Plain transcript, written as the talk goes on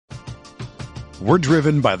We're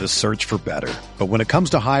driven by the search for better. But when it comes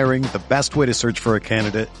to hiring, the best way to search for a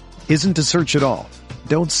candidate isn't to search at all.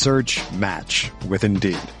 Don't search, match with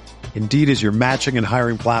Indeed. Indeed is your matching and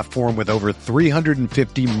hiring platform with over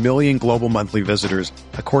 350 million global monthly visitors,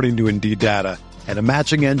 according to Indeed data, and a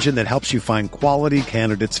matching engine that helps you find quality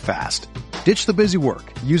candidates fast. Ditch the busy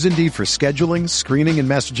work. Use Indeed for scheduling, screening, and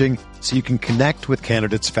messaging so you can connect with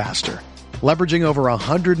candidates faster. Leveraging over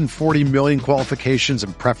 140 million qualifications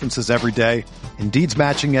and preferences every day, Indeed's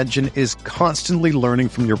matching engine is constantly learning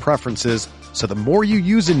from your preferences, so the more you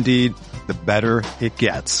use Indeed, the better it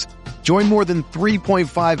gets. Join more than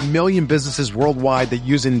 3.5 million businesses worldwide that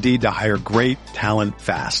use Indeed to hire great talent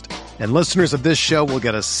fast. And listeners of this show will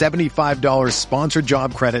get a $75 sponsored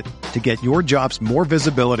job credit to get your jobs more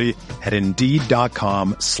visibility at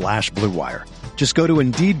Indeed.com/Blue Wire. Just go to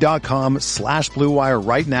Indeed.com/Blue Wire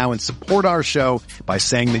right now and support our show by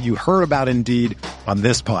saying that you heard about Indeed on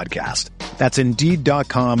this podcast. That's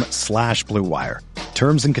Indeed.com/Blue Wire.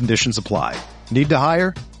 Terms and conditions apply. Need to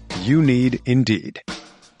hire? You need Indeed.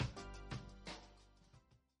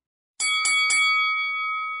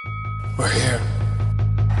 We're here.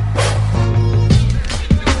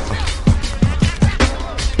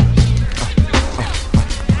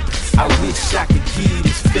 I wish I could give you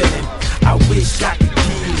this feeling. I wish I could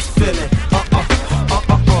give you this feeling.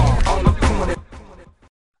 On the corner.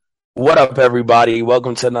 What up, everybody?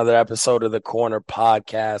 Welcome to another episode of the Corner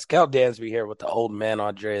Podcast. Cal Dansby here with the old man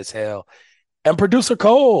Andreas Hale and producer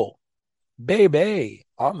Cole. Baby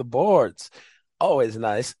on the boards. Always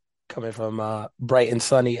nice coming from bright and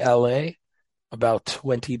sunny LA. About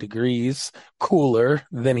 20 degrees cooler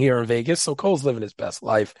than here in Vegas. So Cole's living his best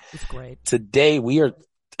life. It's great. Today we are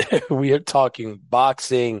talking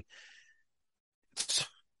boxing.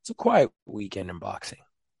 It's a quiet weekend in boxing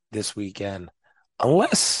this weekend,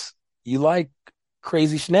 unless you like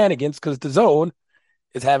crazy shenanigans, because the Zone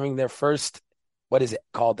is having their first, what is it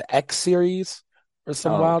called, the X series or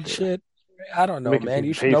some wild shit. I don't know, man.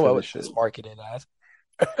 You should know what this marketing as.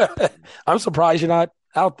 I'm surprised you're not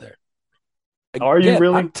out there. Again, are you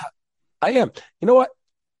really? I am. You know what?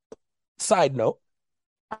 Side note,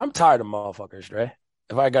 I'm tired of motherfuckers, Dre.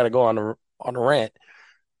 If I got to go on a rant,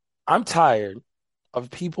 I'm tired of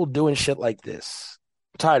people doing shit like this.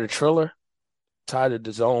 I'm tired of Triller, tired of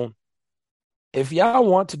the Zone. If y'all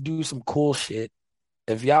want to do some cool shit,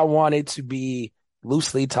 if y'all want it to be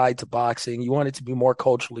loosely tied to boxing, you want it to be more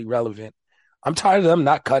culturally relevant, I'm tired of them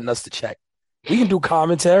not cutting us the check. We can do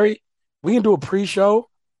commentary. We can do a pre-show.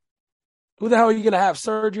 Who the hell are you going to have?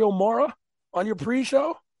 Sergio Mora on your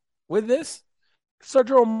pre-show with this?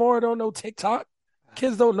 Sergio Mora don't know TikTok.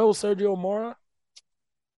 Kids don't know Sergio Mora.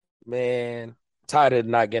 Man, tired of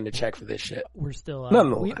not getting a check for this shit. We're still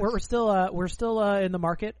we're still in the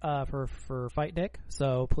market for Fight Nick.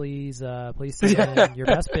 So please send in your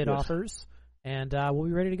best bid offers, and we'll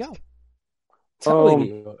be ready to go. Telling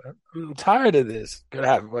you, I'm tired of this. Gonna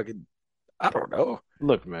have fucking, I don't know.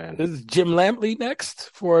 Look, man. Is Jim Lampley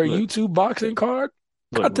next for a YouTube boxing card?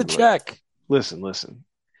 Cut the check. Listen.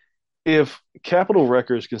 If Capitol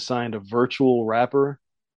Records can sign a virtual rapper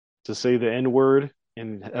to say the N-word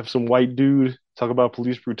and have some white dude talk about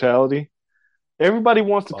police brutality, everybody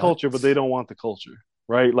wants the culture, but they don't want the culture,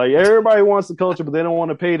 right? Like, everybody wants the culture, but they don't want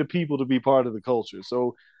to pay the people to be part of the culture.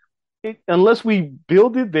 So unless we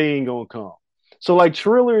build it, they ain't going to come. So, like,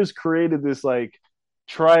 Triller's created this, like,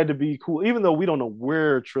 try to be cool, even though we don't know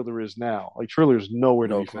where Triller is now. Like, Triller's nowhere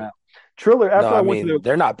to be found. Triller, after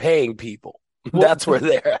they're not paying people. Well, that's where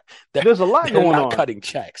there's a lot going on. Cutting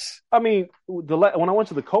checks. I mean, when I went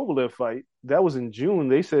to the Kovalev fight, that was in June.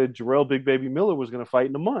 They said Jarrell Big Baby Miller was going to fight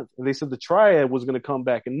in a month, and they said the Triad was going to come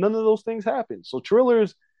back, and none of those things happened. So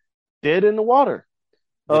Triller's dead in the water.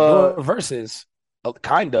 Versus,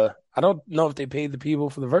 kinda. I don't know if they paid the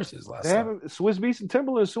people for the verses last time. Swiss Beats and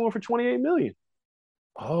Timberland suing for $28 million.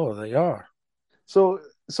 Oh, they are. So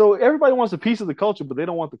everybody wants a piece of the culture, but they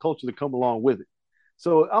don't want the culture to come along with it.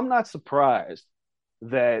 So I'm not surprised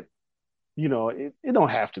that, it don't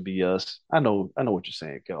have to be us. I know what you're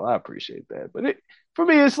saying, Kel. I appreciate that. But for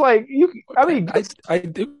me, it's like, I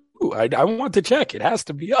do. I want to check. It has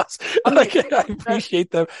to be us. I appreciate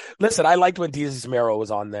them. Listen, I liked when Jesus Mero was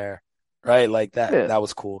on there, right? Like that. Yeah. That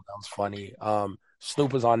was cool. That was funny.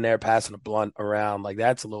 Snoop was on there passing a blunt around. Like,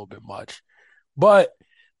 that's a little bit much. But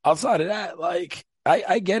outside of that, like,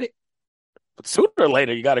 I get it. But sooner or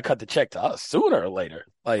later, you got to cut the check to us. Sooner or later.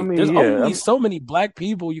 Like, there's only so many black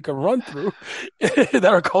people you can run through that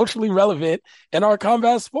are culturally relevant in our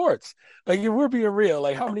combat sports. Like, if we're being real,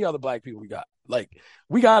 like, how many other black people we got? Like,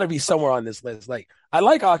 we got to be somewhere on this list. Like, I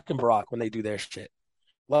like Ak and Barack when they do their shit.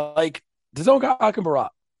 Like, the Zone got Ak and Barack.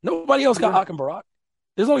 Nobody else got Ak and Barack.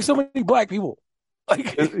 There's only so many black people.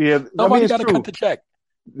 Like, Yeah, nobody it's got to true. cut the check.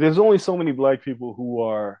 There's only so many black people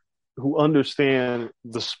who understand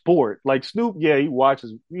the sport. Like Snoop, yeah,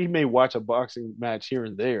 he may watch a boxing match here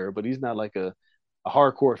and there, but he's not like a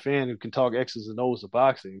hardcore fan who can talk X's and O's of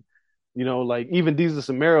boxing. Like even Jesus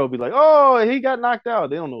and Mero be like, oh, he got knocked out.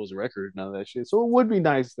 They don't know his record, none of that shit. So it would be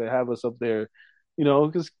nice to have us up there,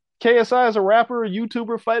 because KSI is a rapper, a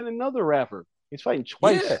YouTuber fighting another rapper. He's fighting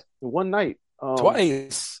twice in one night.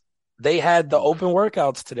 Twice. They had the open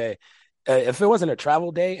workouts today. If it wasn't a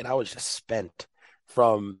travel day and I was just spent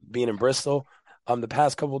from being in Bristol the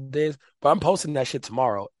past couple of days, but I'm posting that shit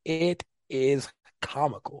tomorrow. It is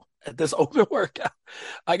comical at this open workout.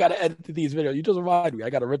 I got to edit these videos. You just remind me.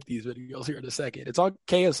 I got to rip these videos here in a second. It's on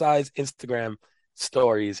KSI's Instagram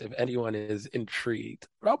stories if anyone is intrigued.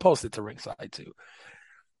 But I'll post it to Ringside too.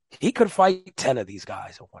 He could fight 10 of these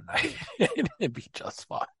guys in one night and it'd be just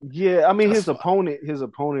fine. Yeah, I mean his opponent,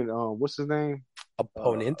 what's his name?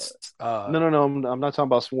 Opponents. No, I'm not talking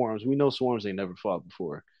about Swarms. We know Swarms ain't never fought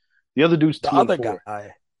before. The other dude's 2 the other and 4.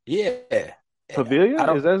 guy. Yeah.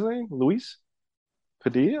 Pavilla? Is that his name? Luis?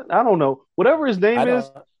 Padilla? I don't know. Whatever his name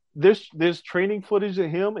is, there's training footage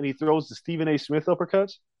of him and he throws the Stephen A. Smith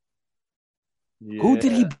uppercuts. Yeah. Who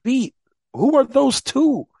did he beat? Who are those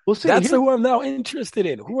two? Well, see, that's who I'm now interested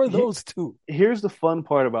in. Who are those two? Here's the fun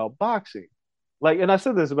part about boxing. And I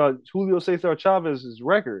said this about Julio Cesar Chavez's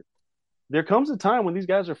record. There comes a time when these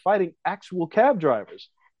guys are fighting actual cab drivers.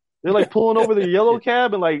 They're like pulling over their yellow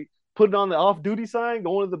cab and like putting on the off-duty sign,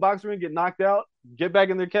 going to the boxing ring, get knocked out, get back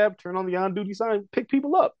in their cab, turn on the on-duty sign, pick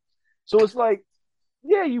people up. So it's like,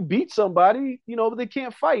 yeah, you beat somebody, but they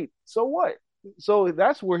can't fight. So what? So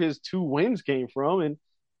that's where his 2 wins came from. And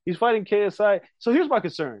he's fighting KSI. So here's my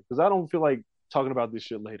concern, because I don't feel like talking about this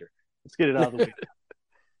shit later. Let's get it out of the way.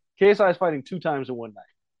 KSI is fighting 2 times in one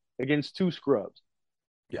night against 2 scrubs.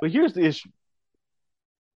 Yeah. But here's the issue.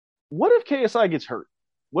 What if KSI gets hurt?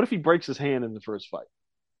 What if he breaks his hand in the first fight?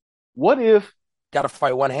 What if... Got to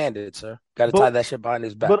fight one-handed, sir. Got to tie that shit behind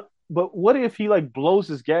his back. But what if he like blows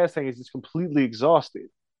his gas tank and is just completely exhausted?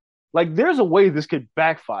 Like there's a way this could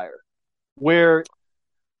backfire where...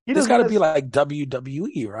 This got to be like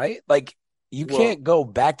WWE, right? Like you can't go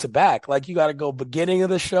back to back. Like you got to go beginning of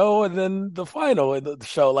the show and then the final of the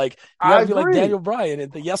show. Like you got to be like Daniel Bryan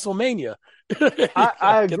at the Yeselmania.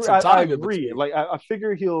 I agree. Like I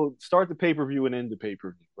figure he'll start the pay-per-view and end the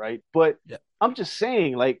pay-per-view, right? But I'm just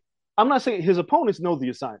saying, like, I'm not saying his opponents know the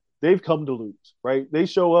assignment. They've come to lose, right? They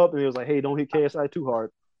show up and it was like, hey, don't hit KSI too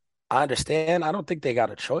hard. I understand. I don't think they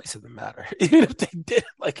got a choice in the matter. Even if they did,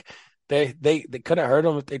 like. They couldn't hurt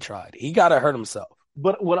him if they tried. He got to hurt himself.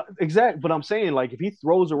 But But I'm saying, like, if he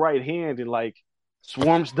throws a right hand and like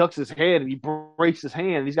Swarms ducks his head and he breaks his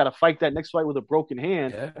hand, and he's got to fight that next fight with a broken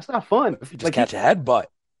hand. Yeah. That's not fun. If you just catch a headbutt,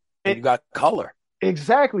 and you got color.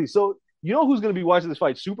 Exactly. So you know who's going to be watching this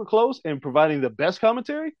fight super close and providing the best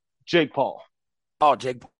commentary? Jake Paul. Oh,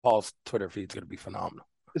 Jake Paul's Twitter feed is going to be phenomenal.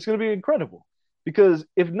 It's going to be incredible because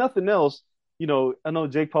if nothing else. I know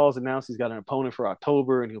Jake Paul's announced he's got an opponent for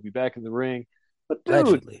October and he'll be back in the ring. But dude,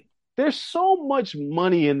 allegedly. There's so much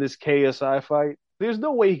money in this KSI fight. There's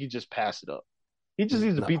no way he could just pass it up. He just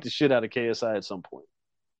needs to beat the shit out of KSI at some point.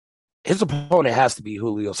 His opponent has to be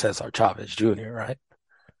Julio Cesar Chavez Jr., right?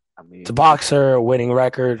 I mean, it's a boxer, a winning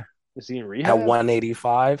record. Is he in rehab? At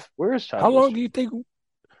 185. Where is Chavez? How long do you think?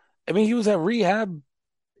 I mean, he was at rehab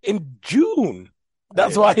in June.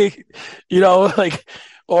 That's why,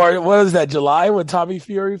 or what was that, July when Tommy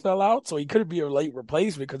Fury fell out? So he couldn't be a late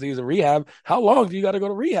replacement because he was in rehab. How long do you got to go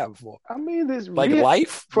to rehab for? I mean, this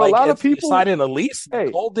life for a lot of people. Signing a lease,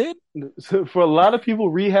 Cole did. For a lot of people,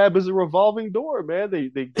 rehab is a revolving door, man.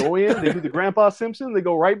 They go in, they do the Grandpa Simpson, they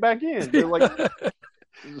go right back in. They're like,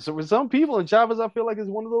 so for some people, and Chavez, I feel like is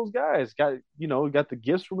one of those guys. Got the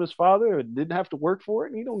gifts from his father, and didn't have to work for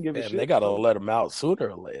it, and he don't give a shit. They got to let him out sooner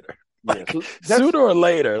or later. Like, sooner or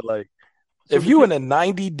later, if you in a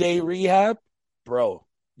 90-day rehab, bro,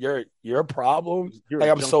 your problems.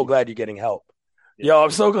 I'm so glad you're getting help. Yeah. Yo, I'm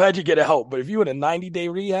so glad you're getting help. But if you in a 90-day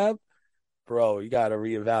rehab, bro, you got to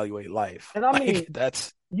reevaluate life. And I mean,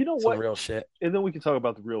 that's some real shit. And then we can talk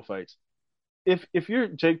about the real fights. If you're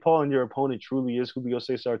Jake Paul and your opponent truly is Julio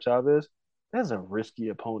Cesar Chavez, that's a risky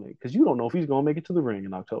opponent because you don't know if he's going to make it to the ring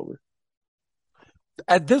in October.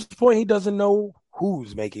 At this point, he doesn't know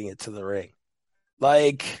who's making it to the ring.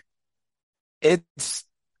 Like, it's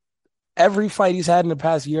every fight he's had in the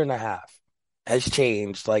past year and a half has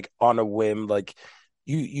changed, like, on a whim. Like,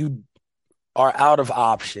 you are out of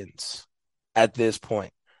options at this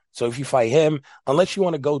point. So if you fight him, unless you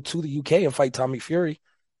want to go to the UK and fight Tommy Fury,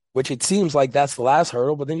 which it seems like that's the last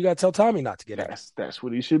hurdle. But then you got to tell Tommy not to get in. That's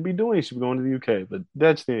what he should be doing. He should be going to the UK. But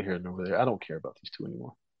that's neither here nor there. I don't care about these two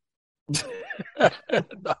anymore.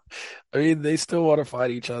 No, I mean, they still want to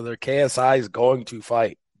fight each other. KSI is going to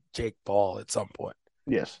fight Jake Paul at some point.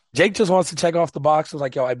 Yes. Jake just wants to check off the box.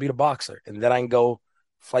 Like, yo, I beat a boxer. And then I can go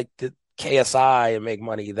fight the KSI and make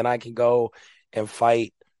money. Then I can go and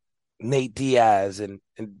fight Nate Diaz and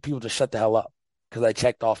people just shut the hell up because I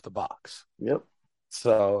checked off the box. Yep.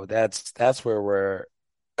 So that's where we're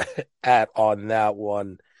at on that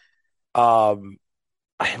one. I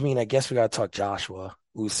mean, I guess we got to talk Joshua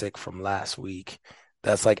Usyk from last week.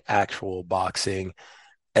 That's like actual boxing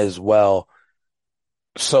as well.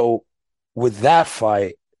 So with that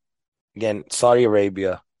fight, again, Saudi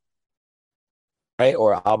Arabia, right?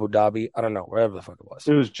 Or Abu Dhabi. I don't know, wherever the fuck it was.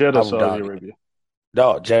 It was Jeddah, Abu Saudi Dhabi. Arabia.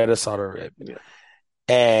 No, Jeddah, Saudi Arabia. Yeah.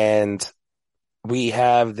 And we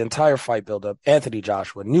have the entire fight buildup. Anthony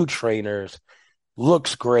Joshua, new trainers,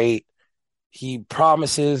 looks great. He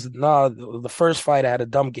promises, the first fight I had a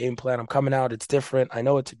dumb game plan. I'm coming out. It's different. I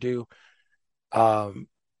know what to do. In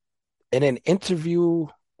an interview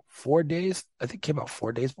 4 days, I think it came out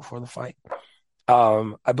 4 days before the fight.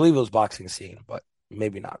 I believe it was Boxing Scene, but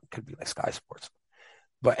maybe not. It could be like Sky Sports.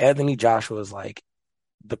 But Anthony Joshua is like,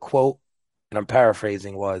 the quote, and I'm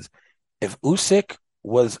paraphrasing, was, if Usyk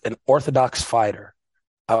was an orthodox fighter,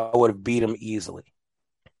 I would have beat him easily.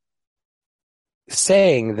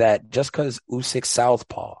 Saying that just because Usyk's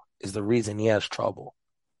southpaw is the reason he has trouble.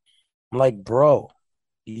 I'm like, bro,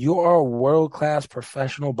 you are a world-class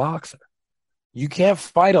professional boxer. You can't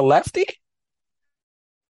fight a lefty?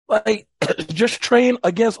 Like, just train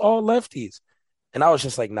against all lefties. And I was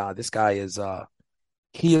just like, nah, this guy is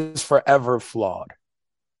he is forever flawed.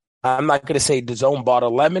 I'm not gonna say DAZN bought a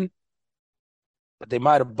lemon, but they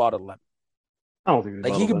might have bought a lemon. I don't think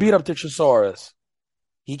like he could beat up the Chisoras.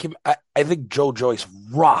 He can. I think Joe Joyce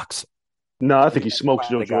rocks. No, I think he smokes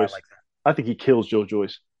Joe Joyce. Like I think he kills Joe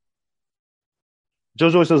Joyce.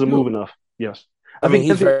 Joe Joyce doesn't move enough. Yes, I mean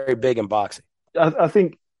he's very big in boxing. I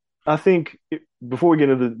think before we get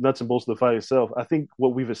into the nuts and bolts of the fight itself, I think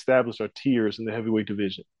what we've established are tiers in the heavyweight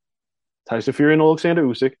division: Tyson Fury and Alexander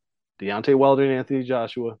Usyk, Deontay Wilder and Anthony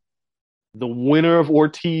Joshua, the winner of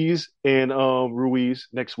Ortiz and Ruiz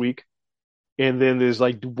next week, and then there's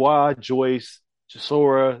like Dubois, Joyce,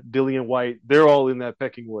 Chisora, Dillian White. They're all in that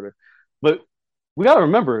pecking order. But we got to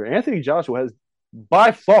remember, Anthony Joshua has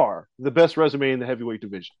by far the best resume in the heavyweight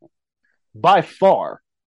division. By far.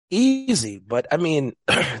 Easy, but I mean,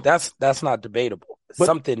 that's not debatable. But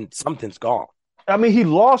something's gone. I mean, he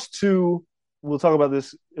lost to, we'll talk about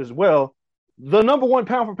this as well, the number one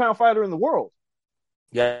pound for pound fighter in the world.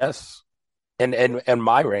 Yes. And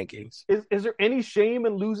my rankings. Is there any shame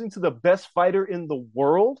in losing to the best fighter in the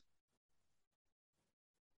world?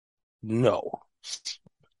 No,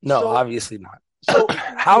 obviously not. So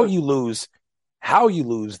how you lose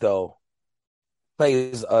though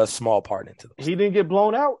plays a small part into this. He didn't get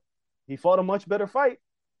blown out. He fought a much better fight.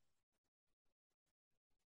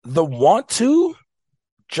 The want to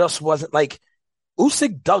just wasn't like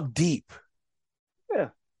Usyk dug deep. Yeah.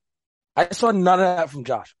 I saw none of that from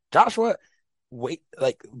Joshua. Joshua,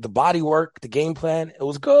 like the body work, the game plan, it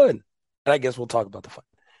was good. And I guess we'll talk about the fight.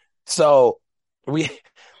 So we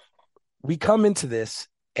come into this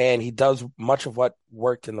and he does much of what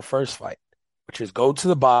worked in the first fight, which is go to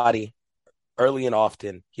the body early and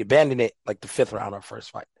often. He abandoned it like the fifth round of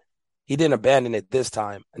first fight. He didn't abandon it this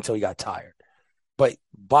time until he got tired. But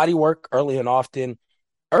body work early and often.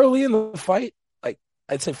 Early in the fight, like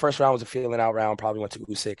I'd say first round was a feeling out round, probably went to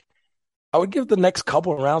Usyk. I would give the next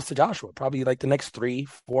couple of rounds to Joshua, probably like the next 3-4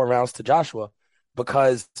 rounds to Joshua,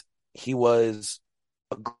 because he was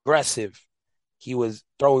aggressive. He was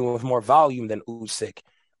throwing with more volume than Usyk.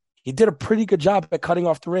 He did a pretty good job at cutting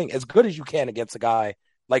off the ring, as good as you can against a guy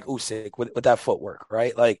like Usyk with that footwork,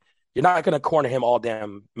 right? Like, you're not going to corner him all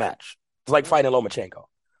damn match. It's like fighting Lomachenko.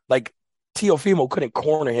 Like, Teofimo couldn't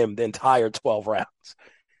corner him the entire 12 rounds.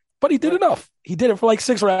 But he did enough. He did it for like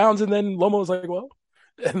 6 rounds, and then Loma was like, well,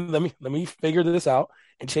 let me figure this out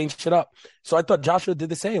and change shit up. So I thought Joshua did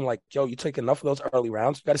the same. Like, yo, you take enough of those early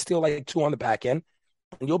rounds. You got to steal like 2 on the back end,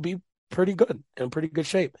 and you'll be pretty good, in pretty good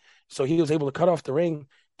shape. So he was able to cut off the ring,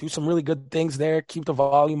 do some really good things there, keep the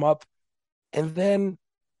volume up. And then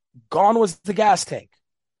gone was the gas tank.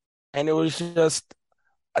 And it was just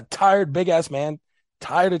a tired big-ass man,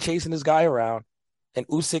 tired of chasing this guy around. And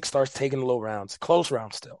Usyk starts taking the low rounds, close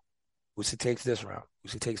rounds still. Usyk takes this round.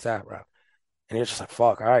 Usyk takes that round. And you're just like,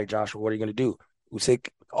 fuck, all right, Joshua, what are you going to do? Usyk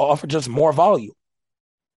offered just more volume.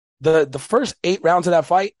 The first 8 rounds of that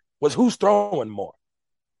fight was who's throwing more.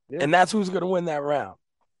 Yeah. And that's who's going to win that round.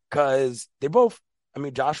 because they both, I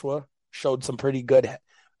mean, Joshua showed some pretty good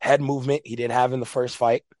head movement he didn't have in the first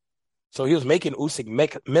fight. So he was making Usyk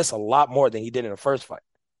miss a lot more than he did in the first fight.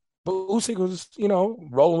 But Usyk was,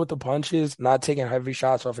 rolling with the punches, not taking heavy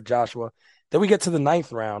shots off of Joshua. Then we get to the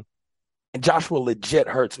ninth round, and Joshua legit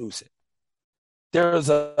hurts Usyk.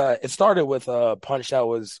 It started with a punch that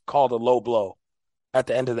was called a low blow at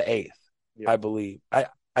the end of the eighth, Yeah. I believe.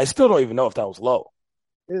 I still don't even know if that was low.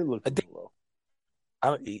 It looked low.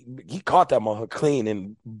 He caught that motherfucker clean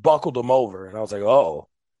and buckled him over, and I was like, oh.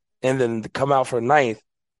 And then to come out for the ninth,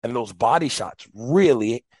 and those body shots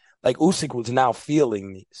really, like Usyk was now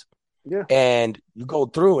feeling these. Yeah. And you go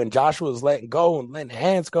through, and Joshua was letting go and letting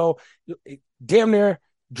hands go. It damn near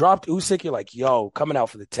dropped Usyk. You're like, yo, coming out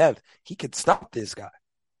for the 10th, he could stop this guy.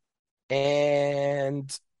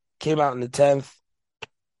 And came out in the 10th,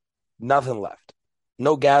 nothing left.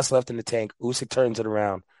 No gas left in the tank. Usyk turns it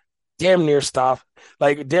around. Damn near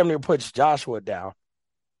puts Joshua down.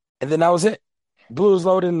 And then that was it. Blues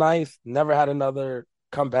loaded ninth, never had another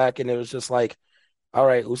comeback. And it was just like, all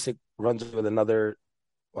right, Usyk runs with another,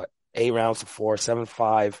 8 rounds to 4,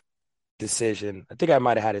 7-5 decision. I think I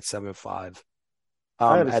might have had it 7-5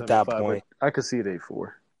 at that point. I could see it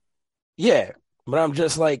 8-4. Yeah, but I'm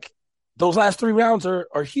just like, those last 3 rounds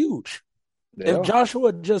are huge. If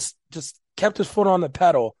Joshua just kept his foot on the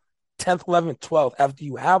pedal, 10th, 11th, 12th, after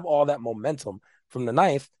you have all that momentum from the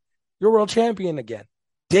ninth, you're world champion again.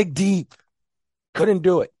 Dig deep. Couldn't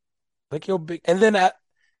do it. And then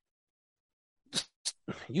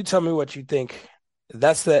you tell me what you think.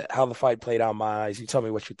 That's how the fight played out in my eyes. You tell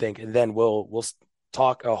me what you think, and then we'll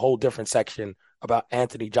talk a whole different section about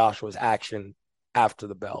Anthony Joshua's action after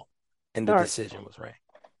the bell and the decision was ranked.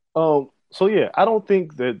 So yeah, I don't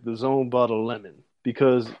think that the zone bought a lemon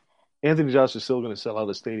because Anthony Joshua is still going to sell out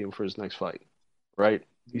the stadium for his next fight, right?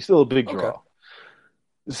 He's still a big draw. Okay.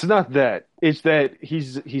 It's not that. It's that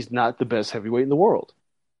he's not the best heavyweight in the world,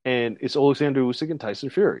 and it's Alexander Usyk and Tyson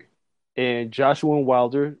Fury, and Joshua and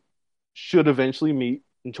Wilder should eventually meet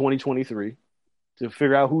in 2023 to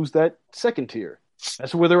figure out who's that second tier.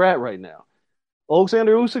 That's where they're at right now.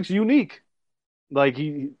 Alexander Usyk's unique. Like,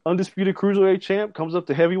 he undisputed cruiserweight champ, comes up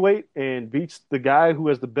to heavyweight and beats the guy who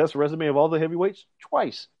has the best resume of all the heavyweights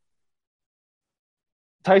twice.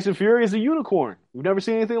 Tyson Fury is a unicorn. We've never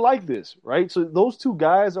seen anything like this, right? So those two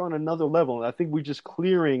guys are on another level, and I think we're just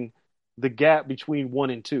clearing the gap between 1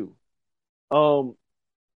 and 2.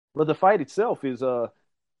 But the fight itself is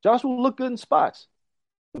Joshua looked good in spots.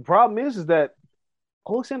 The problem is that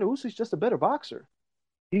Alexander Usyk's just a better boxer.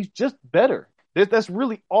 He's just better. That's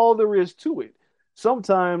really all there is to it.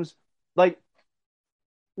 Sometimes, like,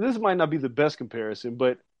 this might not be the best comparison,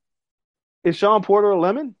 but is Sean Porter a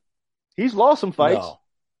lemon? He's lost some fights,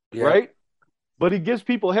 right? But he gives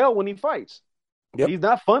people hell when he fights. Yep. He's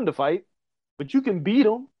not fun to fight, but you can beat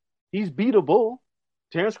him. He's beatable.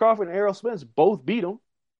 Terrence Crawford and Errol Spence both beat him,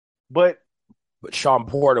 but Sean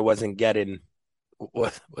Porter wasn't getting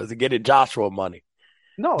Joshua money.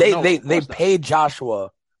 No, they paid Joshua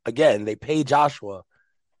again. They paid Joshua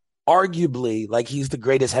arguably like he's the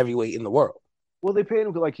greatest heavyweight in the world. Well, they paid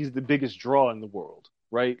him like he's the biggest draw in the world,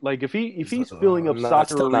 right? Like if he's filling up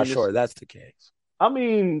soccer still arenas, not sure that's the case. I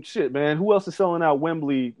mean, shit, man. Who else is selling out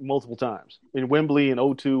Wembley multiple times? In Wembley and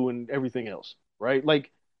O2 and everything else, right?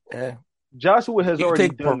 Like, Joshua has already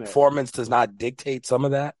done that. Performance does not dictate some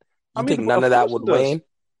of that? You think none of that would wane?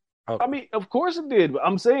 Okay. I mean, of course it did.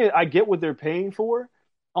 I'm saying I get what they're paying for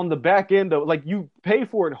on the back end of, like, you pay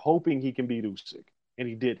for it hoping he can beat Usyk, and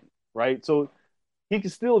he didn't, right? So he can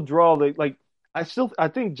still draw I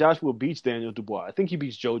think Joshua beats Daniel Dubois. I think he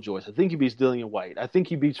beats Joe Joyce. I think he beats Dillian White. I think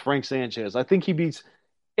he beats Frank Sanchez. I think he beats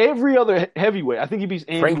every other heavyweight. I think he beats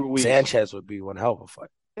Andrew Ruiz. Sanchez would be one hell of a fight.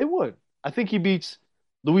 It would. I think he beats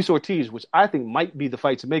Luis Ortiz, which I think might be the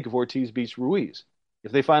fight to make if Ortiz beats Ruiz.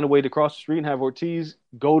 If they find a way to cross the street and have Ortiz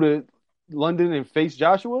go to London and face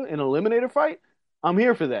Joshua in an eliminator fight, I'm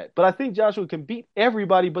here for that. But I think Joshua can beat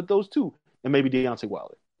everybody but those two, and maybe Deontay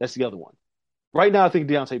Wilder. That's the other one. Right now, I think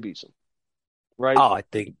Deontay beats him. Right? Oh, I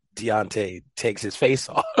think Deontay takes his face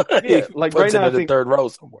off. Yeah, like right now, I think the third row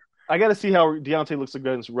somewhere. I got to see how Deontay looks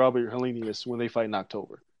against Robert Helenius when they fight in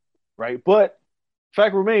October. Right? But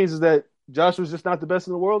fact remains is that Joshua's just not the best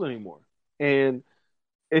in the world anymore. And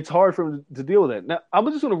it's hard for him to deal with that. Now, I'm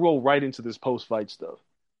just going to roll right into this post-fight stuff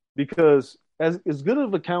because as good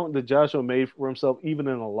of a count that Joshua made for himself, even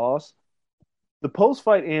in a loss, the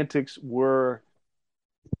post-fight antics were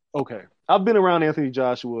okay. I've been around Anthony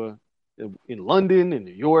Joshua in London, in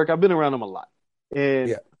New York. I've been around him a lot.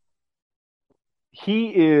 And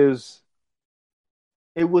it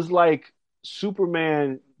was like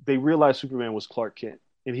Superman, they realized Superman was Clark Kent.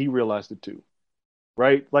 and he realized it too,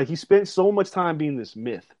 right? Like he spent so much time being this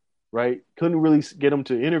myth, right? Couldn't really get him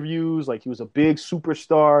to interviews. Like he was a big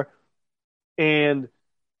superstar, and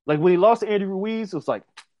like when he lost to Andy Ruiz, it was like,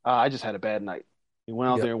 I just had a bad night. He went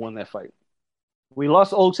out Yep. there and won that fight. When he lost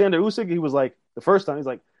to Alexander Usyk, he was like, the first time, he's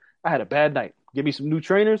like, I had a bad night. Give me some new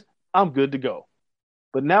trainers. I'm good to go.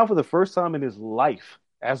 But now, for the first time in his life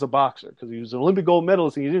as a boxer, because he was an Olympic gold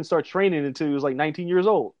medalist and he didn't start training until he was like 19 years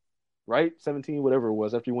old, right? 17, whatever it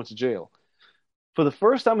was, after he went to jail. For the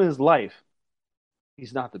first time in his life,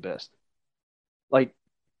 he's not the best. Like,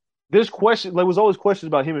 there's question, like, was always questions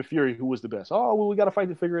about him and Fury, who was the best. Oh, well, we got to fight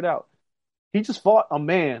to figure it out. He just fought a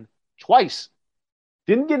man twice.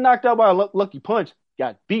 Didn't get knocked out by a lucky punch,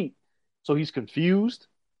 got beat. So he's confused.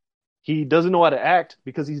 He doesn't know how to act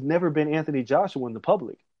because he's never been Anthony Joshua in the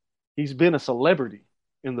public. He's been a celebrity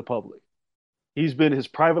in the public. His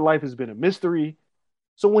private life has been a mystery.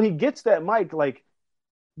 So when he gets that mic, like,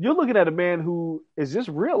 you're looking at a man who has just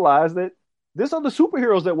realized that there's other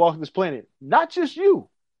superheroes that walk this planet, not just you,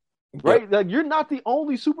 right? Yep. Like, you're not the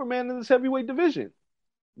only Superman in this heavyweight division.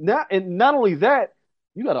 Now, and not only that,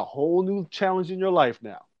 you got a whole new challenge in your life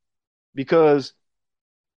now because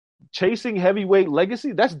chasing heavyweight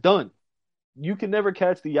legacy, that's done. You can never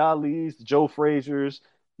catch the Ali's, the Joe Frazier's.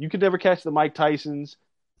 You can never catch the Mike Tyson's.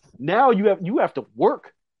 Now you have to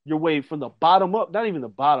work your way from the bottom up. Not even the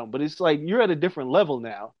bottom, but it's like you're at a different level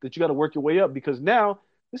now that you got to work your way up because now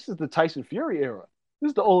this is the Tyson Fury era. This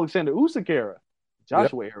is the Alexander Usyk era. Yep.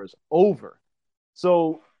 Joshua era is over.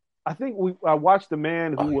 So I think I watched a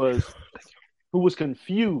man who was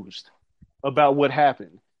confused about what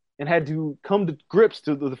happened and had to come to grips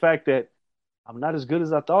to the fact that I'm not as good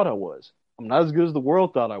as I thought I was. I'm not as good as the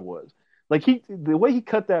world thought I was. Like the way he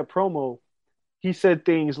cut that promo, he said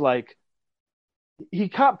things like he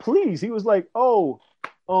caught pleas. He was like, "Oh,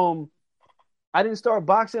 I didn't start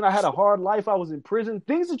boxing. I had a hard life. I was in prison."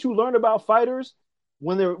 Things that you learn about fighters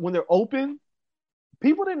when they're open.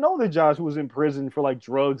 People didn't know that Josh was in prison for like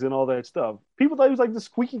drugs and all that stuff. People thought he was like the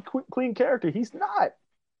squeaky clean character. He's not.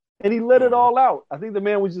 And he let it all out. I think the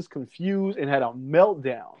man was just confused and had a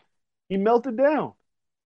meltdown. He melted down.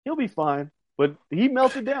 He'll be fine. But he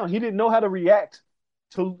melted down. He didn't know how to react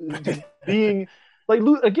to being like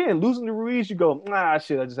losing to Ruiz. You go,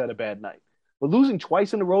 shit, I just had a bad night. But losing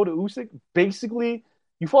twice in a row to Usyk, basically,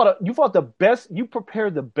 you fought the best. You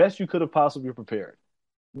prepared the best you could have possibly prepared,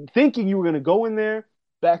 thinking you were going to go in there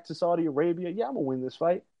back to Saudi Arabia. Yeah, I'm gonna win this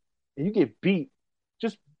fight, and you get beat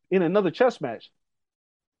just in another chess match.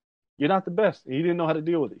 You're not the best. And he didn't know how to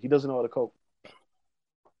deal with it. He doesn't know how to cope.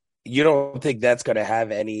 You don't think that's going to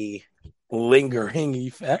have any lingering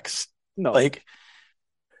effects? No, Like,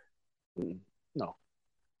 no.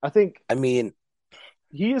 I think I mean,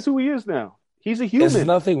 he is who he is now. He's a there's human.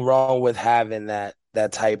 nothing wrong with having that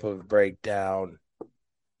type of breakdown,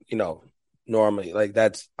 normally. Like,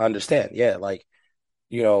 that's understand. Yeah, like,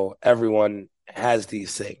 everyone has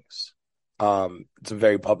these things. It's a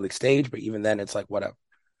very public stage, but even then it's like whatever.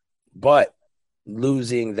 But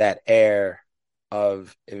losing that air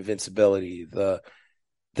of invincibility, the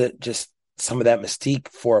just some of that mystique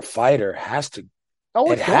for a fighter has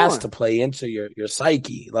to play into your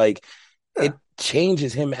psyche. Like, it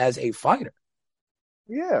changes him as a fighter.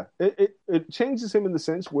 Yeah, it changes him in the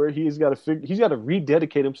sense where he's got to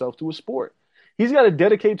rededicate himself to a sport. He's got to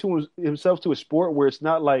dedicate himself to a sport where it's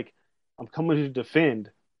not like I'm coming to defend,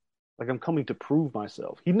 like I'm coming to prove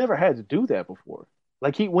myself. He never had to do that before.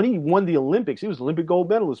 Like when he won the Olympics, he was Olympic gold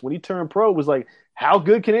medalist. When he turned pro, it was like, how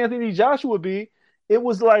good can Anthony Joshua be? It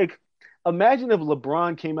was like, imagine if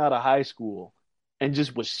LeBron came out of high school and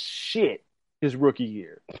just was shit his rookie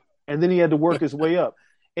year, and then he had to work his way up.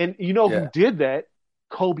 And who did that?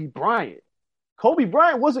 Kobe Bryant. Kobe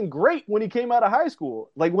Bryant wasn't great when he came out of high school.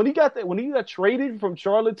 Like when he got traded from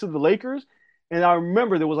Charlotte to the Lakers, and I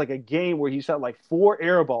remember there was like a game where he shot like 4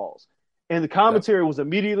 air balls, and the commentary was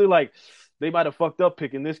immediately like, they might have fucked up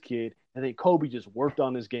picking this kid, and then Kobe just worked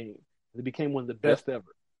on his game. He became one of the best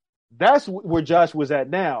ever. That's where Josh was at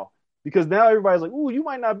now, because now everybody's like, ooh, you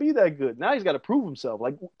might not be that good. Now he's got to prove himself.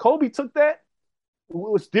 Like Kobe took that.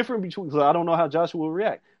 What's different between, because I don't know how Joshua will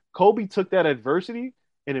react. Kobe took that adversity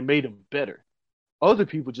and it made him better. Other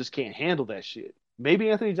people just can't handle that shit. Maybe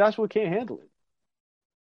Anthony Joshua can't handle it.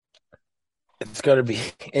 It's going to be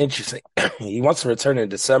interesting. He wants to return in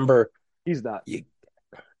December. He's not. There's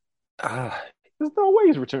no way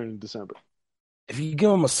he's returning in December. If you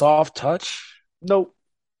give him a soft touch. Nope.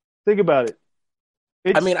 Think about it.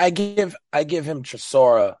 I give him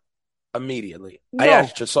Chisora immediately. No. I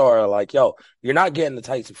asked Chisora, like, yo, you're not getting the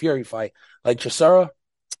Tyson Fury fight. Like, Chisora,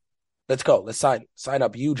 let's go. Let's sign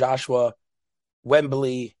up you, Joshua.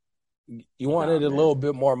 Wembley. You wanted a man. little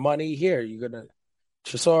bit more money. Here, you're gonna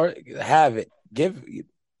Chisora have it. Give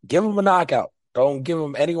him a knockout. Don't give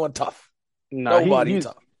him anyone tough. Nah, Nobody he's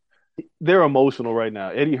tough. they're emotional right now.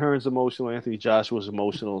 Eddie Hearn's emotional. Anthony Joshua's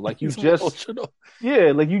emotional. Like you He's just, emotional.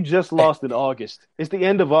 yeah, like you just lost in August. It's the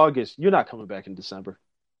end of August. You're not coming back in December.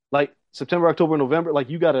 Like September, October, November. Like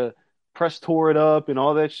you gotta press tour it up and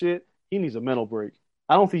all that shit. He needs a mental break.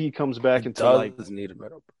 I don't think he comes He back until like does need a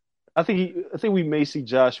medal. I think we may see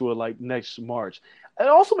Joshua like next March. It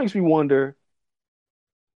also makes me wonder: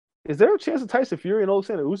 is there a chance that Tyson Fury and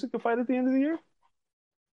Alexander Usyk can fight at the end of the year?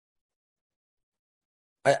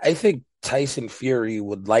 I think Tyson Fury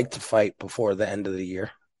would like to fight before the end of the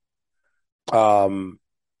year. Um,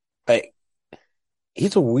 I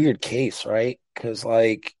he's a weird case, right? Because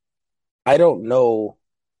like I don't know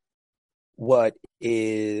what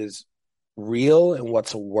is real and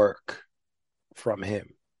what's a work from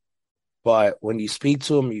him. But when you speak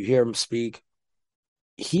to him, you hear him speak.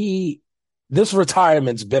 He this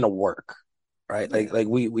retirement's been a work, right? Like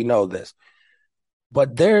we know this.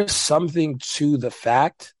 But there's something to the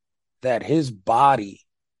fact that his body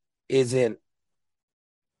isn't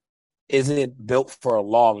isn't built for a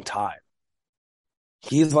long time.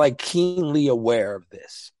 He's like keenly aware of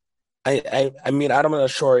this. I mean, I'm not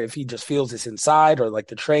sure if he just feels this inside or like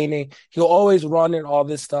the training. He'll always run and all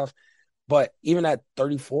this stuff. But even at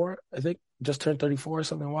 34, I think just turned 34 or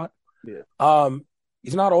something. What? Yeah.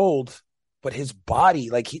 He's not old, but his body,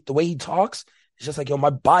 like the way he talks, it's just like, yo, my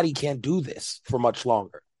body can't do this for much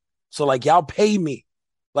longer. So like, y'all pay me,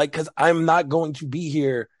 like, because I'm not going to be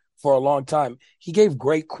here for a long time. He gave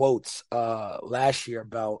great quotes last year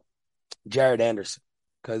about Jared Anderson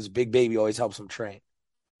because Big Baby always helps him train.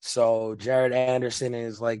 So Jared Anderson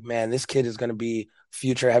is like, man, this kid is going to be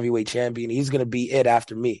future heavyweight champion. He's going to be it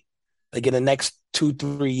after me. Like in the next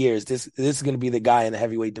 2-3 years, this is going to be the guy in the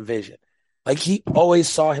heavyweight division. Like he always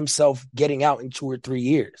saw himself getting out in 2 or 3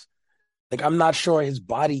 years. Like I'm not sure his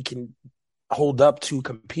body can hold up to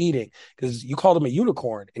competing because you called him a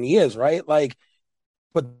unicorn and he is, right? Like,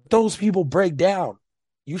 but those people break down.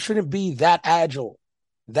 You shouldn't be that agile,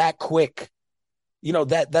 that quick,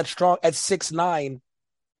 that strong at 6'9",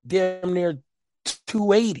 damn near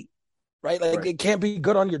 280, right? Like Right. it can't be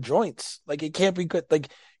good on your joints. Like it can't be good.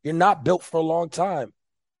 Like you're not built for a long time.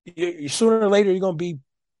 You sooner or later you're gonna be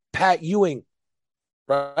Pat Ewing,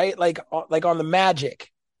 right? Like on the Magic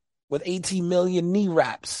with 18 million knee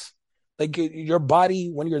wraps. Like your body,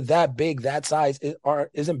 when you're that big, that size,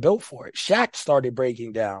 isn't built for it. Shaq started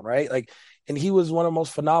breaking down, right? Like, and he was one of the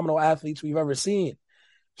most phenomenal athletes we've ever seen.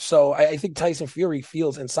 So I think Tyson Fury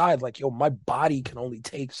feels inside like, yo, my body can only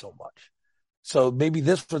take so much. So maybe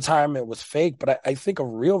this retirement was fake, but I think a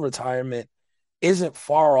real retirement isn't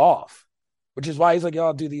far off, which is why he's like, yo,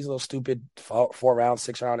 I'll do these little stupid 4-round,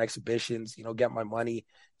 6-round exhibitions, get my money,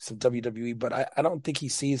 some WWE. But I don't think he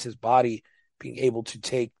sees his body being able to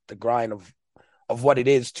take the grind of what it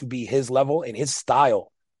is to be his level and his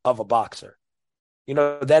style of a boxer.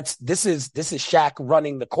 This is Shaq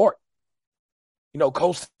running the court.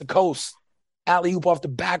 Coast to coast, alley oop off the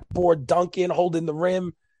backboard, dunking, holding the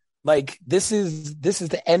rim. Like this is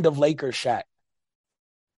the end of Lakers Shaq.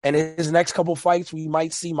 And his next couple fights, we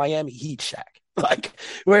might see Miami Heat Shaq. Like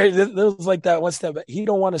where there was like that one step. He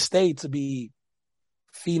don't want to stay to be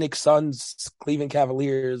Phoenix Suns, Cleveland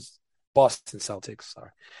Cavaliers, Boston Celtics. Sorry,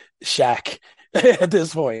 Shaq at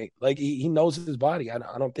this point. Like he knows his body.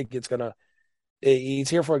 I don't think it's gonna. He's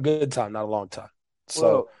here for a good time, not a long time. So.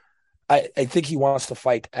 Well, I think he wants to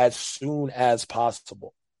fight as soon as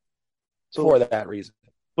possible for that reason.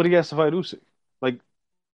 But he has to fight Usyk. Like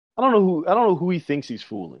I don't know who he thinks he's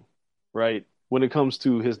fooling, right? When it comes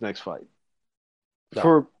to his next fight.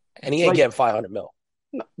 No. And he ain't getting 500 mil.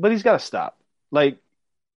 No, but he's got to stop. Like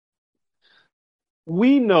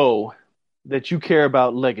we know that you care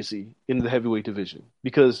about legacy in the heavyweight division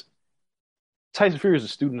because Tyson Fury is a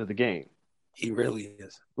student of the game. He really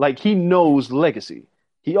is. Like he knows legacy.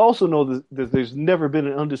 He also knows that there's never been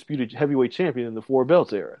an undisputed heavyweight champion in the four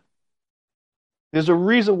belts era. There's a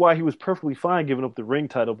reason why he was perfectly fine giving up the ring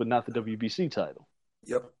title, but not the WBC title.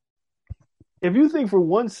 Yep. If you think for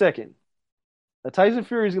 1 second that Tyson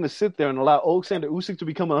Fury is going to sit there and allow Alexander Usyk to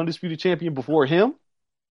become an undisputed champion before him,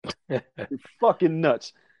 you're fucking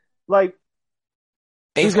nuts. Like,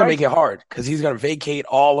 and he's going to make it hard because he's going to vacate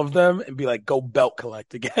all of them and be like, go belt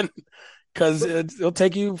collect again. Because it'll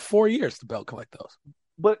take you 4 years to belt collect those.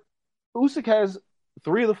 But Usyk has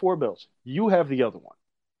 3 of the 4 belts. You have the other one.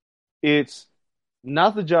 It's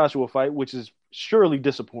not the Joshua fight, which is surely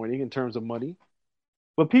disappointing in terms of money.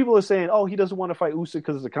 But people are saying, oh, he doesn't want to fight Usyk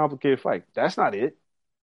because it's a complicated fight. That's not it.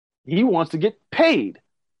 He wants to get paid.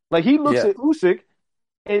 Like he looks Yeah. at Usyk,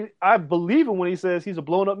 and I believe him when he says he's a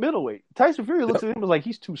blown up middleweight. Tyson Fury looks Yep. at him as like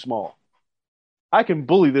he's too small. I can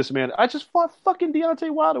bully this man. I just fought fucking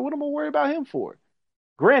Deontay Wilder. What am I worried about him for?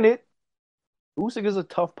 Granted, Usyk is a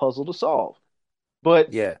tough puzzle to solve,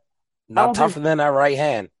 but Yeah. I Not don't tougher think. than that right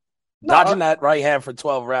hand. No, Dodging that right hand for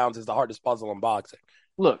 12 rounds is the hardest puzzle in boxing.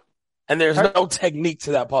 look, And there's Ty- no technique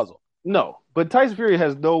to that puzzle. no, but Tyson Fury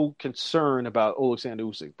has no concern about Alexander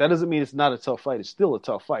Usyk. That doesn't mean it's not a tough fight. It's still a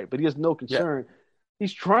tough fight, but he has no Yeah. concern.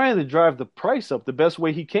 He's trying to drive the price up the best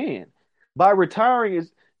way he can by retiring.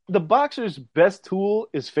 Is the boxer's best tool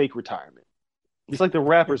is fake retirement. It's like the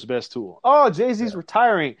rapper's best tool. Oh, Jay-Z's Yeah.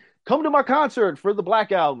 retiring. Come to my concert for the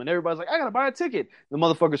Black Album. And everybody's like, I got to buy a ticket. The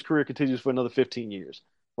motherfucker's career continues for another 15 years.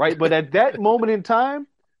 Right? But at that moment in time,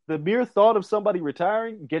 the mere thought of somebody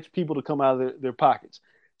retiring gets people to come out of their pockets.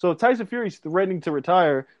 So if Tyson Fury's threatening to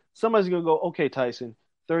retire, somebody's going to go, okay, Tyson,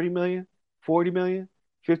 30 million, 40 million,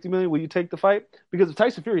 50 million, will you take the fight? Because if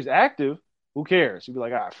Tyson Fury's active, who cares? You'll be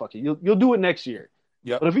like, fuck it. You'll do it next year.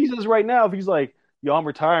 Yep. But if he says right now, if he's like, yo, I'm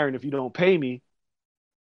retiring if you don't pay me,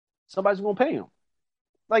 somebody's going to pay him.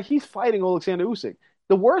 Like, he's fighting Alexander Usyk.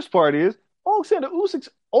 The worst part is, Alexander Usyk's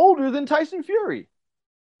older than Tyson Fury.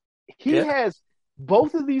 He has,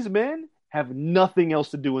 both of these men have nothing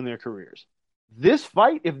else to do in their careers. This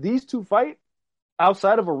fight, if these two fight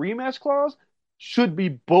outside of a rematch clause, should be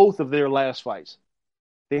both of their last fights.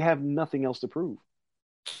 They have nothing else to prove.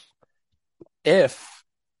 I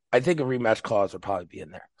think a rematch clause would probably be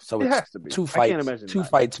in there. So It it's has to be. two I can't fights, imagine two not.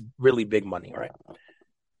 fights, really big money, right?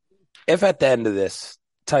 If at the end of this,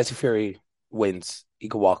 Tyson Fury wins, he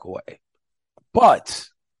could walk away. But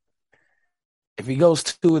if he goes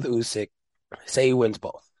 2 with Usyk, say he wins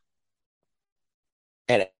both,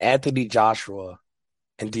 and Anthony Joshua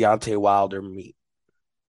and Deontay Wilder meet,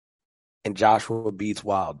 and Joshua beats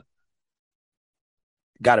Wilder,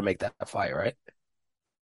 got to make that a fight, right?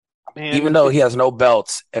 Man, Even though he has no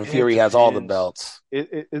belts and Fury has all the depends. belts,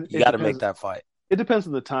 It you got to depends. make that fight. It depends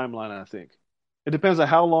on the timeline, I think. It depends on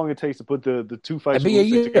how long it takes to put the two fights It'd be a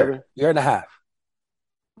with Usyk together. year and a half.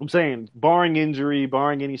 I'm saying, barring injury,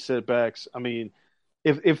 barring any setbacks. I mean,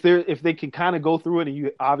 if they can kind of go through it, and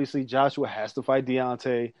you obviously Joshua has to fight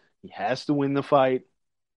Deontay, he has to win the fight.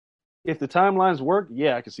 If the timelines work,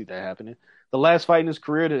 yeah, I can see that happening. The last fight in his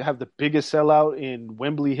career to have the biggest sellout in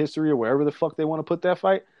Wembley history or wherever the fuck they want to put that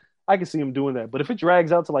fight, I can see him doing that. But if it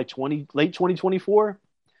drags out to like late 2024,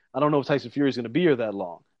 I don't know if Tyson Fury is going to be here that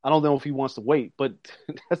long. I don't know if he wants to wait, but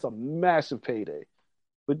that's a massive payday.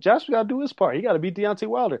 But Joshua got to do his part. He got to beat Deontay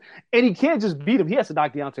Wilder. And he can't just beat him. He has to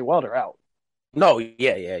knock Deontay Wilder out. No,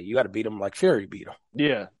 yeah. You got to beat him like Fury beat him.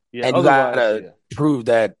 Yeah. And you got to prove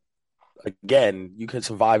that, again, you can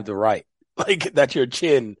survive the right. Like, that's your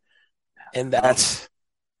chin. And that's...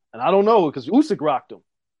 And I don't know, because Usyk rocked him.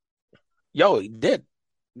 Yo, he did.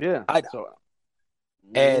 Yeah.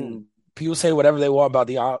 And people say whatever they want about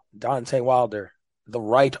Deontay Wilder. The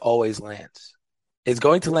right always lands. It's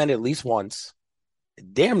going to land at least once.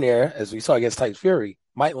 Damn near, as we saw against Tyson Fury,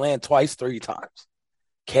 might land twice, 3 times.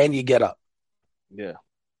 Can you get up? Yeah.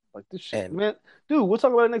 Like this shit. Man, dude, we'll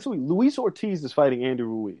talk about it next week. Luis Ortiz is fighting Andy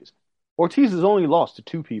Ruiz. Ortiz has only lost to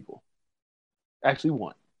 2 people. Actually,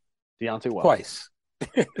 1. Deontay Wilder. Twice.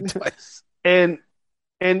 Twice. And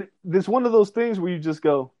there's one of those things where you just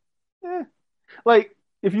go, like,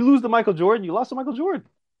 if you lose to Michael Jordan, you lost to Michael Jordan.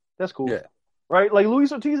 That's cool. Yeah. Right? Like,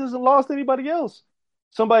 Luis Ortiz hasn't lost to anybody else.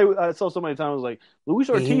 I saw somebody time was like, Luis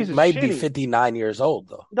Ortiz is might shitty. be 59 years old,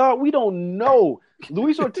 though. No, we don't know.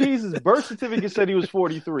 Luis Ortiz's birth certificate said he was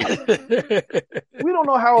 43. We don't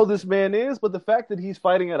know how old this man is, but the fact that he's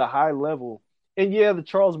fighting at a high level, and yeah, the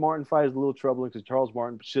Charles Martin fight is a little troubling because Charles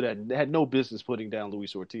Martin should have had no business putting down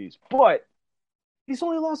Luis Ortiz. But he's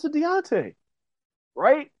only lost to Deontay,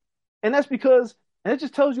 right? And that's because, and it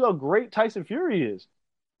just tells you how great Tyson Fury is.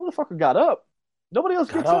 Motherfucker got up. Nobody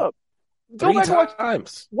else gets up. Go back and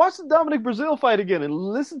watch the Dominic Brazil fight again and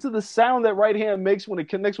listen to the sound that right hand makes when it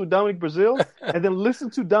connects with Dominic Brazil, and then listen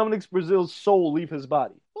to Dominic Brazil's soul leave his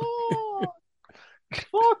body. Oh,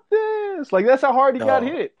 fuck this. Like, that's how hard he got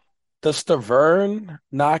hit. The Stavern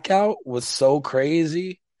knockout was so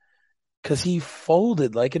crazy because he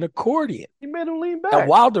folded like an accordion. He made him lean back. And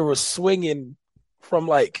Wilder was swinging from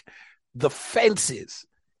like the fences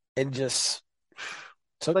and just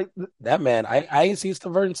took like that man. I ain't seen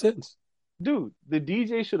Stavern since. Dude, the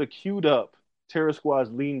DJ should have queued up Terror Squad's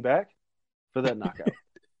lean back for that knockout.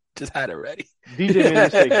 Just had it ready. DJ made a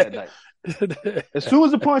mistake that night. As soon as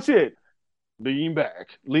the punch hit, lean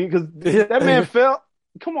back. Lean, because that man fell.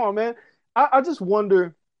 Come on, man. I just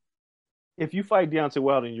wonder if you fight Deontay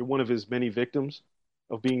Wilder and you're one of his many victims,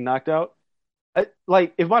 of being knocked out.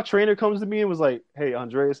 Like if my trainer comes to me and was like, "Hey,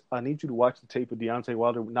 Andreas, I need you to watch the tape of Deontay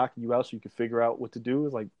Wilder knocking you out so you can figure out what to do,"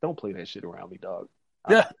 it's like, don't play that shit around me, dog.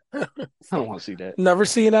 Yeah. I don't want to see that. Never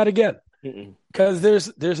seeing that again. Mm-mm. Because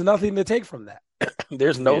there's nothing to take from that.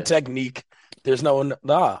 There's no technique. There's no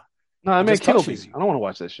No, I mean, just kill me. touches you. I don't want to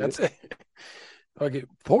watch that shit. That's it. Okay,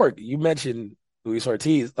 Pork, you mentioned Luis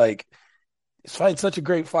Ortiz. Like, he's fighting such a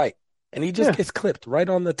great fight. And he just gets clipped right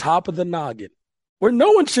on the top of the noggin where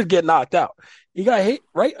no one should get knocked out. He got hit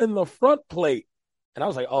right in the front plate. And I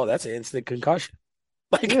was like, oh, that's an instant concussion.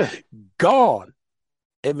 Like, gone.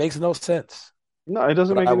 It makes no sense. No, it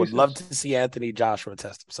doesn't make I any would sense. love to see Anthony Joshua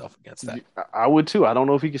test himself against that. I would too. I don't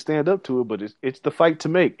know if he can stand up to it, but it's the fight to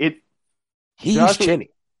make. He's Joshua, chinny.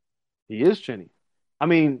 He is chinny. I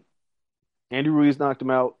mean, Andy Ruiz knocked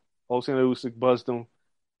him out. Alexander Usyk buzzed him.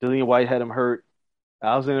 Dillian White had him hurt.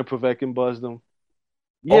 Alexander Povetkin buzzed him.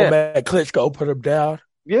 Yeah. Man, Klitschko put him down.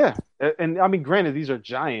 Yeah. And I mean, granted, these are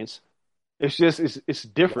giants. It's just, it's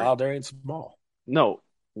different. Wilder ain't small. No.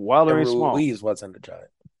 Wilder ain't small. Ruiz wasn't a giant.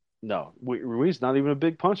 No. Ruiz not even a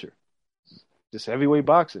big puncher. Just heavyweight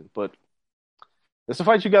boxing. But that's the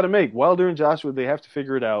fight you got to make. Wilder and Joshua, they have to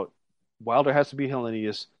figure it out. Wilder has to be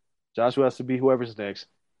Hellenius. Joshua has to be whoever's next.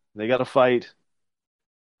 They got to fight.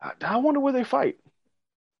 I wonder where they fight.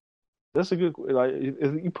 That's a good. Like,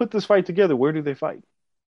 if you put this fight together, where do they fight?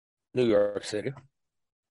 New York City.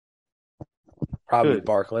 Probably Good.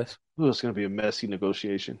 Barclays. Ooh, it's going to be a messy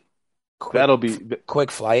negotiation. That'll be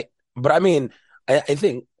quick flight. But I mean, I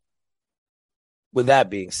think with that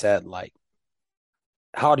being said, like,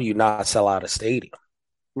 how do you not sell out a stadium?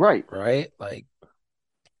 Right. Right? Like,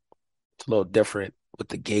 it's a little different with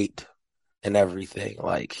the gate and everything.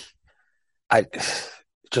 Like,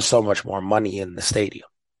 just so much more money in the stadium.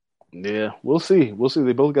 Yeah, we'll see. We'll see.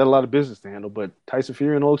 They both got a lot of business to handle, but Tyson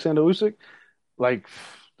Fury and Alexander Usyk, like,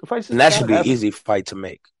 the fight's and that should be an easy fight to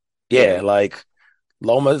make. Yeah, like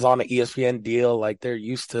Loma's on an ESPN deal. Like, they're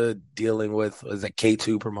used to dealing with, is it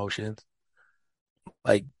K2 promotions?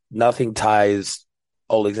 Like, nothing ties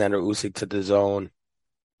Alexander Usyk to the zone.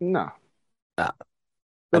 Nah. I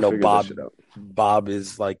know Bob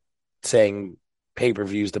is like saying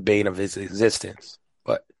pay-per-view's the bane of his existence.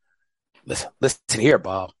 But listen here,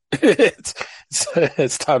 Bob.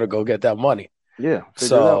 it's time to go get that money. Yeah.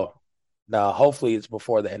 So now hopefully it's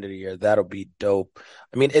before the end of the year. That'll be dope.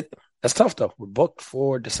 I mean, that's tough though. We're booked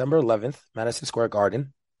for December 11th, Madison Square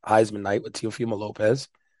Garden, Heisman night with Teofimo Lopez.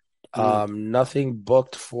 Nothing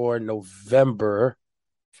booked for November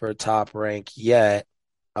for Top Rank yet.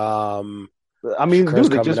 I mean,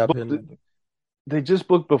 dude, they just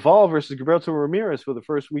booked Bivol versus Gilberto Ramirez for the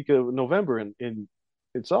first week of November in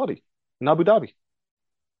Saudi, in Abu Dhabi.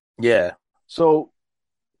 Yeah. So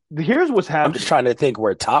here's what's happening. I'm just trying to think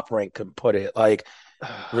where Top Rank could put it. Like,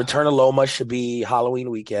 Return of Loma should be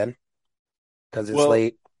Halloween weekend because it's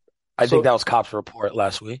late. I think that was Cop's report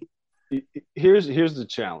last week. Here's the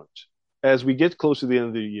challenge. As we get close to the end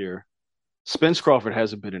of the year, Spence Crawford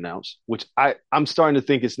hasn't been announced, which I'm starting to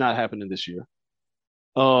think it's not happening this year.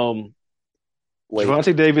 Gervonta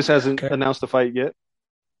Davis hasn't announced the fight yet.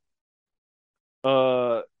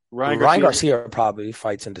 Ryan Garcia probably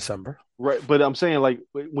fights in December. Right, but I'm saying, like,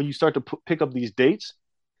 when you start to pick up these dates,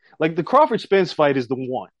 like the Crawford-Spence fight is the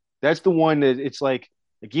one. That's the one that it's like,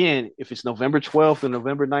 again, if it's November 12th or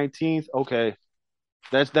November 19th, okay,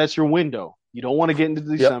 that's your window. You don't want to get into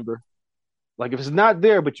December. Yep. Like, if it's not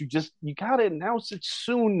there, but you got to announce it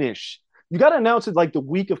soonish. You got to announce it like the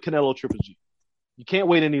week of Canelo Triple G. You can't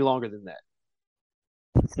wait any longer than that.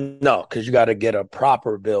 No, because you got to get a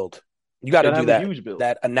proper build. You got to do that huge build.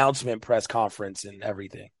 That announcement press conference and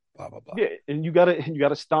everything. Blah blah blah. Yeah, and you got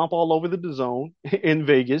to stomp all over the DAZN in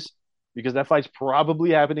Vegas because that fight's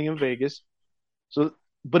probably happening in Vegas. So,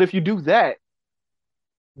 but if you do that,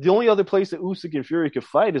 the only other place that Usyk and Fury could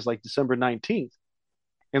fight is like December 19th,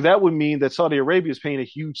 and that would mean that Saudi Arabia is paying a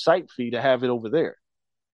huge site fee to have it over there.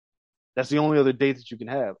 That's the only other date that you can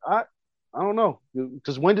have. I don't know,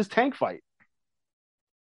 because when does Tank fight?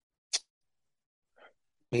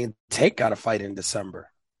 I mean, Tank got to fight in December.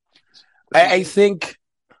 I think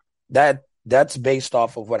that's based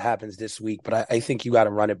off of what happens this week, but I think you got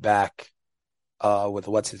to run it back with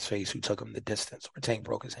what's-his-face who took him the distance, where Tank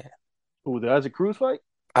broke his hand. Who, the Isaac Cruz fight?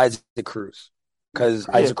 Isaac Cruz. Because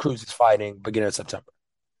Isaac Cruz is fighting beginning of September.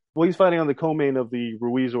 Well, he's fighting on the co-main of the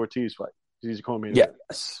Ruiz-Ortiz fight. He's a co-main.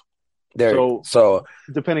 Yes. So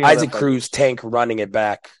depending on Isaac Cruz, Tank running it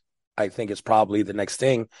back, I think is probably the next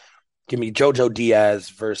thing. Give me Jojo Diaz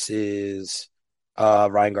versus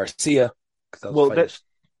Ryan Garcia.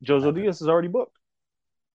 Jojo Diaz is already booked.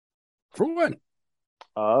 For when?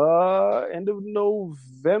 End of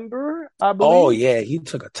November, I believe. Oh yeah, he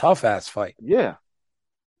took a tough ass fight. Yeah.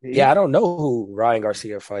 Yeah, I don't know who Ryan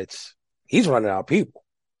Garcia fights. He's running out of people.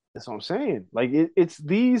 That's what I'm saying. Like it's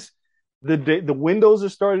these the windows are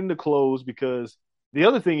starting to close because the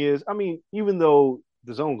other thing is, I mean, even though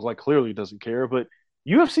the zone's like clearly doesn't care, but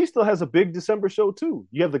UFC still has a big December show too.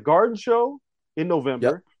 You have the Garden show in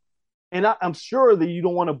November, and I'm sure that you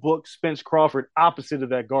don't want to book Spence Crawford opposite of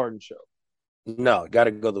that Garden show. No, got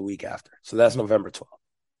to go the week after. So that's November 12th.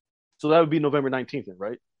 So that would be November 19th, then,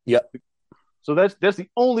 right? Yep. So that's the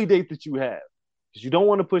only date that you have because you don't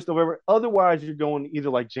want to push November. Otherwise, you're going either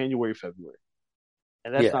like January, February,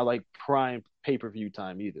 and that's not like prime pay-per-view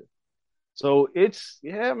time either. So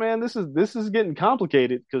man, this is getting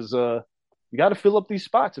complicated because you got to fill up these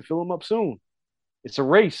spots and fill them up soon. It's a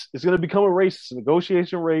race. It's going to become a race. It's a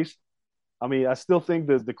negotiation race. I mean, I still think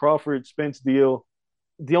that the Crawford Spence deal,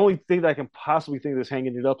 the only thing that I can possibly think that's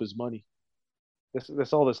hanging it up is money.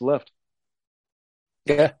 That's all that's left.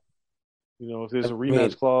 Yeah. You know, if there's a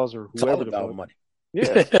rematch clause or whoever it's all about money.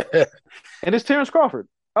 Yeah. And it's Terrence Crawford.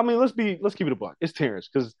 I mean, let's keep it a buck. It's Terrence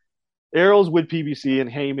because Errol's with PBC and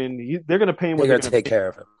Heyman. They're going to pay him. They're going to take care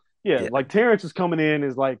of him. Yeah, like Terrence is coming in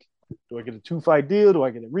is like, do I get a 2-fight deal? Do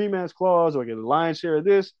I get a rematch clause? Do I get a lion's share of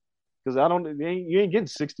this? Because you ain't getting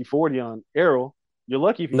 60-40 on Errol. You're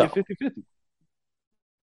lucky if you get 50-50.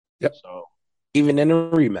 Yep. So even in a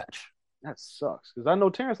rematch. That sucks. Because I know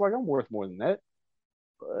Terrence like I'm worth more than that.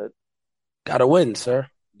 But gotta win, sir.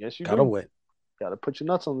 Yes, you gotta do. win. Gotta put your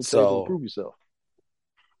nuts on the table and prove yourself.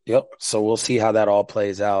 Yep. So we'll see how that all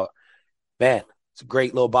plays out. Man, it's a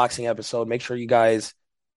great little boxing episode. Make sure you guys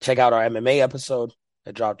check out our MMA episode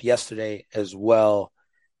that dropped yesterday as well.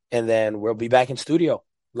 And then we'll be back in studio.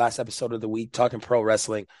 Last episode of the week, talking pro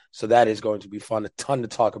wrestling. So that is going to be fun. A ton to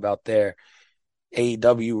talk about there.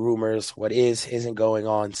 AEW rumors, what isn't going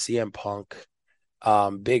on. CM Punk,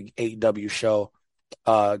 big AEW show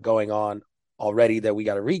going on already that we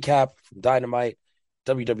got to recap from Dynamite.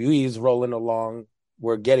 WWE is rolling along.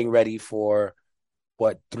 We're getting ready for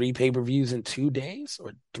 3 pay-per-views in 2 days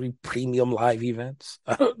or 3 premium live events.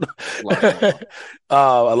 I don't know.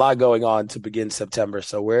 A lot going on to begin September.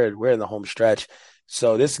 So we're in the home stretch.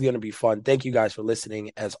 So this is going to be fun. Thank you guys for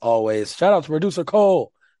listening as always. Shout out to producer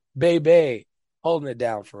Cole, Bay, holding it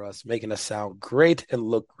down for us, making us sound great and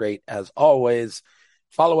look great as always.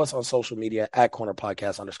 Follow us on social media at Corner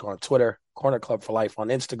Podcast _ on Twitter, Corner Club for Life on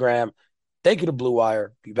Instagram. Thank you to Blue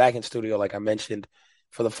Wire. Be back in studio, like I mentioned,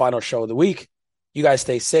 for the final show of the week. You guys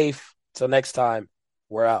stay safe. Till next time,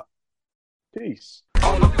 we're out. Peace.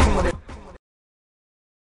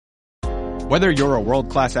 Whether you're a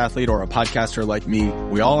world-class athlete or a podcaster like me,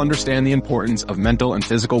 we all understand the importance of mental and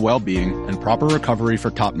physical well-being and proper recovery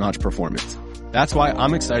for top-notch performance. That's why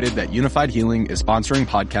I'm excited that Unified Healing is sponsoring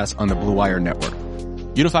podcasts on the Blue Wire Network.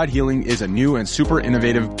 Unified Healing is a new and super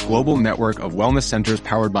innovative global network of wellness centers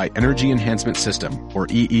powered by Energy Enhancement System, or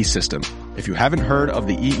EE System. If you haven't heard of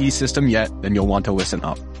the EE System yet, then you'll want to listen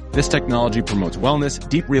up. This technology promotes wellness,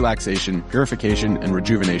 deep relaxation, purification, and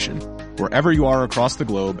rejuvenation. Wherever you are across the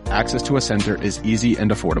globe, access to a center is easy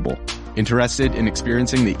and affordable. Interested in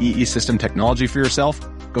experiencing the EE System technology for yourself?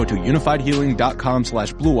 Go to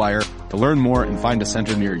unifiedhealing.com/bluewire to learn more and find a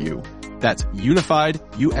center near you. That's unified,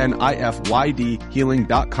 UNIFYD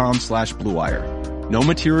healing.com/bluewire. No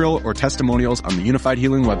material or testimonials on the Unified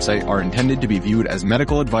Healing website are intended to be viewed as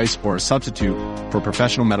medical advice or a substitute for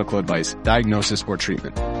professional medical advice, diagnosis, or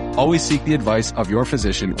treatment. Always seek the advice of your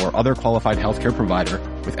physician or other qualified healthcare provider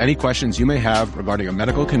with any questions you may have regarding a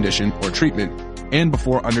medical condition or treatment and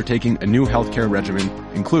before undertaking a new healthcare regimen,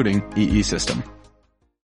 including EE System.